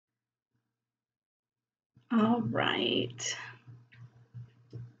All right.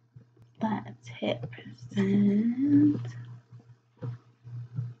 Let's hit present.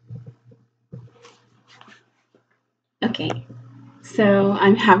 Okay, so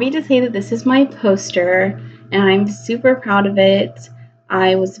I'm happy to say that this is my poster, and I'm super proud of it.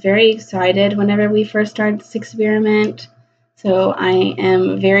 I was very excited whenever we first started this experiment, so I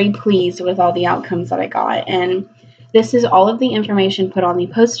am very pleased with all the outcomes that I got. And this is all of the information put on the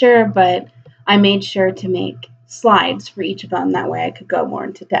poster, but I made sure to make slides for each of them. That way I could go more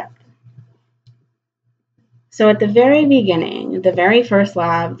into depth. So at the very beginning, the very first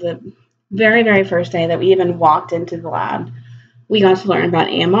lab, the very, very first day that we even walked into the lab, we got to learn about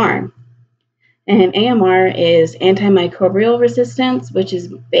AMR. And AMR is antimicrobial resistance, which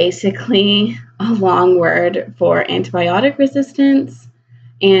is basically a long word for antibiotic resistance.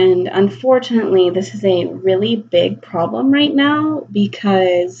 And unfortunately, this is a really big problem right now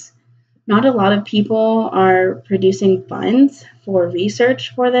because not a lot of people are producing funds for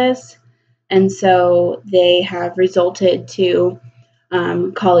research for this. And so they have resulted to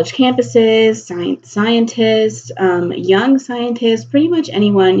college campuses, scientists, young scientists, pretty much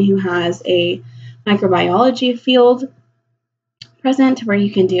anyone who has a microbiology field present where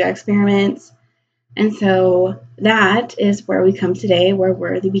you can do experiments. And so that is where we come today, where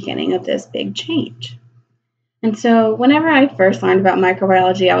we're at the beginning of this big change. And so whenever I first learned about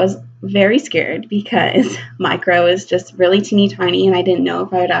microbiology, I was very scared because micro is just really teeny tiny and I didn't know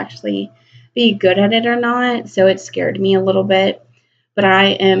if I would actually be good at it or not. So it scared me a little bit. But I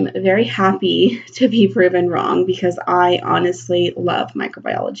am very happy to be proven wrong because I honestly love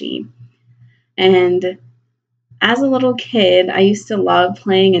microbiology. And as a little kid, I used to love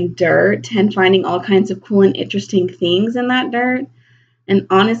playing in dirt and finding all kinds of cool and interesting things in that dirt. And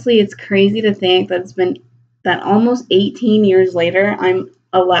honestly, it's crazy to think that it's been that almost 18 years later, I'm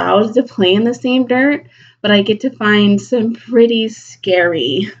allowed to play in the same dirt, but I get to find some pretty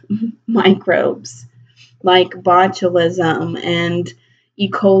scary microbes like botulism and E.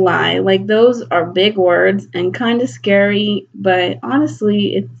 coli. Like those are big words and kind of scary, but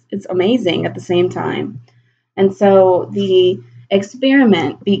honestly, it's amazing at the same time. And so the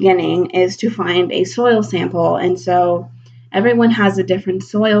experiment beginning is to find a soil sample. And so everyone has a different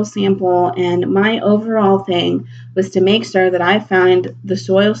soil sample. And my overall thing was to make sure that I found the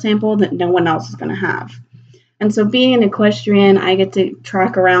soil sample that no one else is going to have. And so being an equestrian, I get to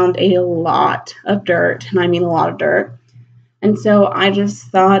track around a lot of dirt, and I mean a lot of dirt. And so I just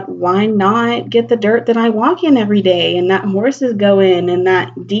thought, why not get the dirt that I walk in every day and that horses go in and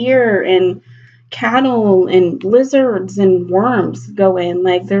that deer and cattle and lizards and worms go in.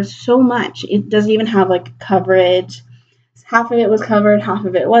 Like there's so much. It doesn't even have like coverage. Half of it was covered, half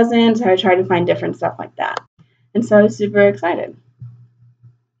of it wasn't. So I tried to find different stuff like that. And so I was super excited.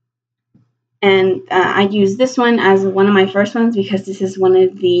 And I used this one as one of my first ones because this is one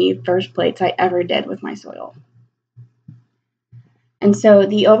of the first plates I ever did with my soil. And so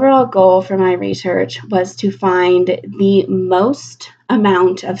the overall goal for my research was to find the most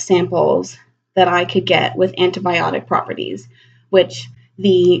amount of samples that I could get with antibiotic properties, which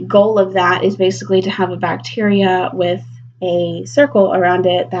the goal of that is basically to have a bacteria with a circle around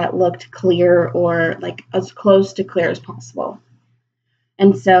it that looked clear or like as close to clear as possible.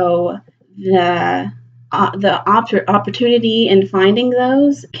 And so the opportunity in finding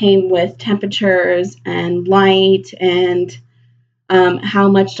those came with temperatures and light and how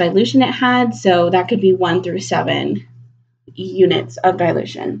much dilution it had. So that could be 1 through 7 units of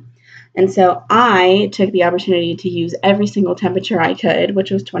dilution. And so I took the opportunity to use every single temperature I could,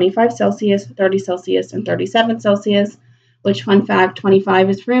 which was 25 Celsius, 30 Celsius, and 37 Celsius, which, fun fact, 25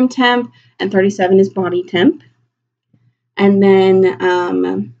 is room temp and 37 is body temp. And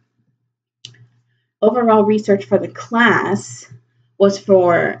then overall research for the class was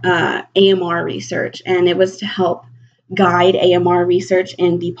for AMR research, and it was to help guide AMR research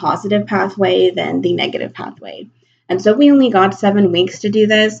in the positive pathway than the negative pathway. And so we only got 7 weeks to do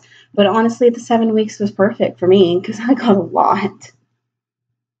this, but honestly, the 7 weeks was perfect for me because I got a lot.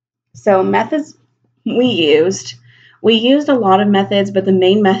 So methods we used a lot of methods, but the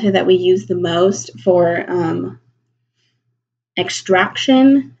main method that we used the most for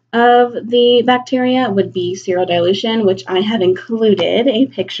extraction of the bacteria would be serial dilution, which I have included a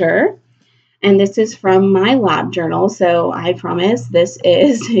picture. And this is from my lab journal, so I promise this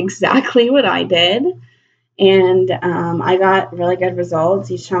is exactly what I did. And I got really good results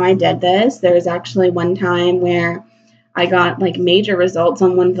each time I did this. There was actually one time where I got like major results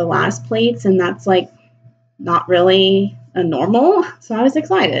on one of the last plates, and that's like not really a normal. So I was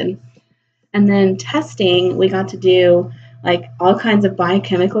excited. And then testing, we got to do like all kinds of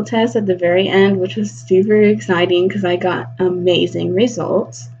biochemical tests at the very end, which was super exciting because I got amazing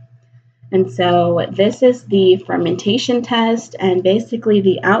results. And so this is the fermentation test, and basically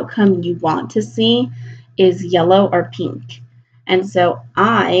the outcome you want to see is yellow or pink. And so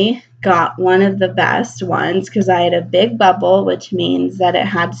I got one of the best ones because I had a big bubble, which means that it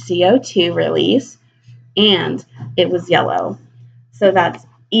had CO2 release, and it was yellow. So that's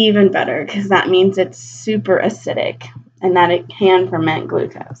even better because that means it's super acidic and that it can ferment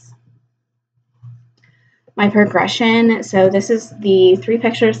glucose. My progression, so this is the 3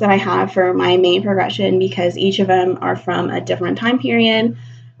 pictures that I have for my main progression because each of them are from a different time period,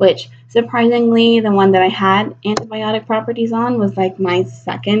 which surprisingly, the one that I had antibiotic properties on was like my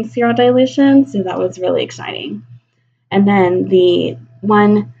second serial dilution, so that was really exciting. And then the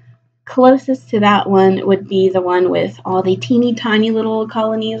one closest to that one would be the one with all the teeny tiny little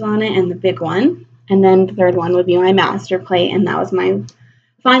colonies on it and the big one. And then the third one would be my master plate, and that was my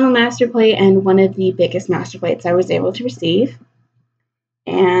final master plate and one of the biggest master plates I was able to receive.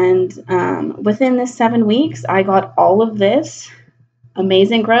 And within the 7 weeks, I got all of this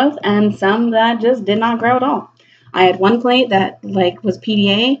amazing growth and some that just did not grow at all. I had one plate that was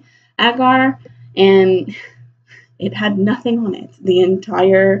PDA agar, and it had nothing on it the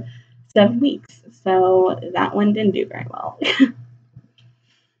entire 7 weeks. So that one didn't do very well.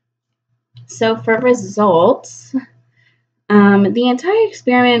 So for results, the entire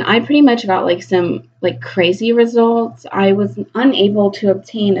experiment, I pretty much got some crazy results. I was unable to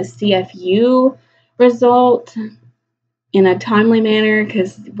obtain a CFU result in a timely manner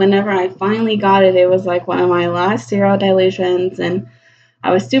because whenever I finally got it, it was one of my last serial dilutions, and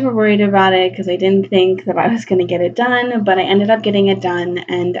I was super worried about it because I didn't think that I was going to get it done, but I ended up getting it done,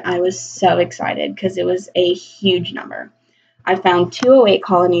 and I was so excited because it was a huge number. I found 208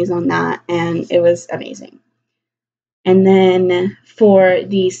 colonies on that, and it was amazing. And then for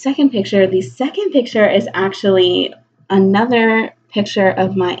the second picture is actually another picture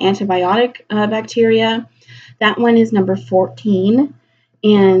of my antibiotic bacteria. That one is number 14.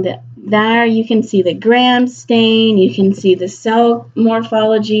 And there you can see the gram stain, you can see the cell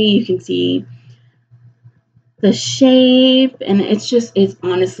morphology, you can see the shape, and it's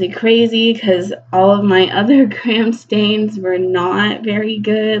honestly crazy because all of my other gram stains were not very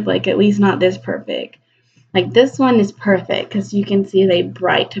good, at least not this perfect. This one is perfect because you can see the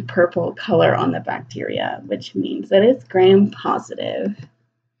bright purple color on the bacteria, which means that it's gram positive.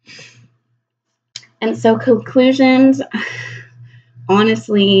 And so conclusions,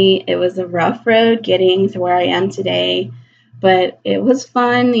 honestly, it was a rough road getting to where I am today, but it was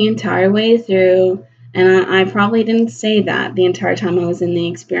fun the entire way through. And I probably didn't say that the entire time I was in the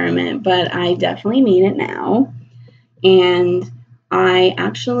experiment, but I definitely mean it now. And I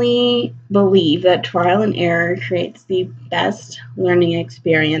actually believe that trial and error creates the best learning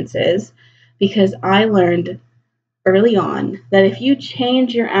experiences because I learned early on that if you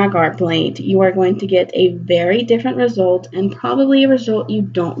change your agar plate, you are going to get a very different result and probably a result you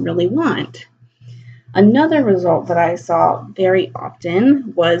don't really want. Another result that I saw very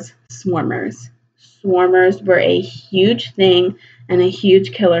often was swarmers. Swarmers were a huge thing and a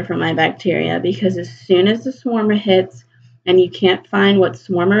huge killer for my bacteria because as soon as the swarmer hits, and you can't find what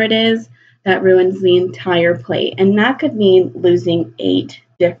swarmer it is, that ruins the entire plate. And that could mean losing 8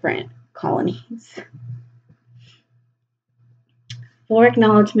 different colonies. For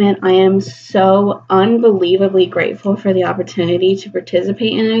acknowledgement, I am so unbelievably grateful for the opportunity to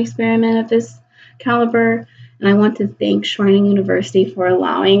participate in an experiment of this caliber. And I want to thank Schreining University for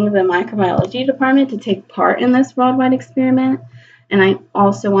allowing the microbiology department to take part in this worldwide experiment. And I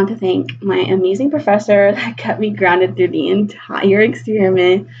also want to thank my amazing professor that kept me grounded through the entire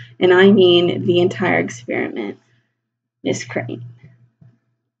experiment, and I mean the entire experiment, Miss Crane.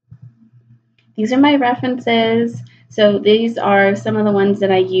 These are my references. So these are some of the ones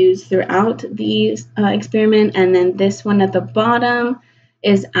that I used throughout the experiment, and then this one at the bottom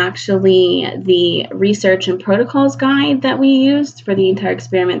is actually the research and protocols guide that we used for the entire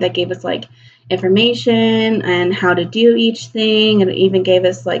experiment that gave us information and how to do each thing, and it even gave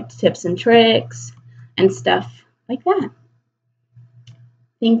us tips and tricks and stuff like that.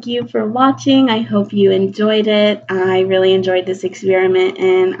 Thank you for watching. I hope you enjoyed it. I really enjoyed this experiment,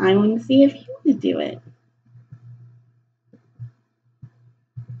 and I want to see if you want to do it.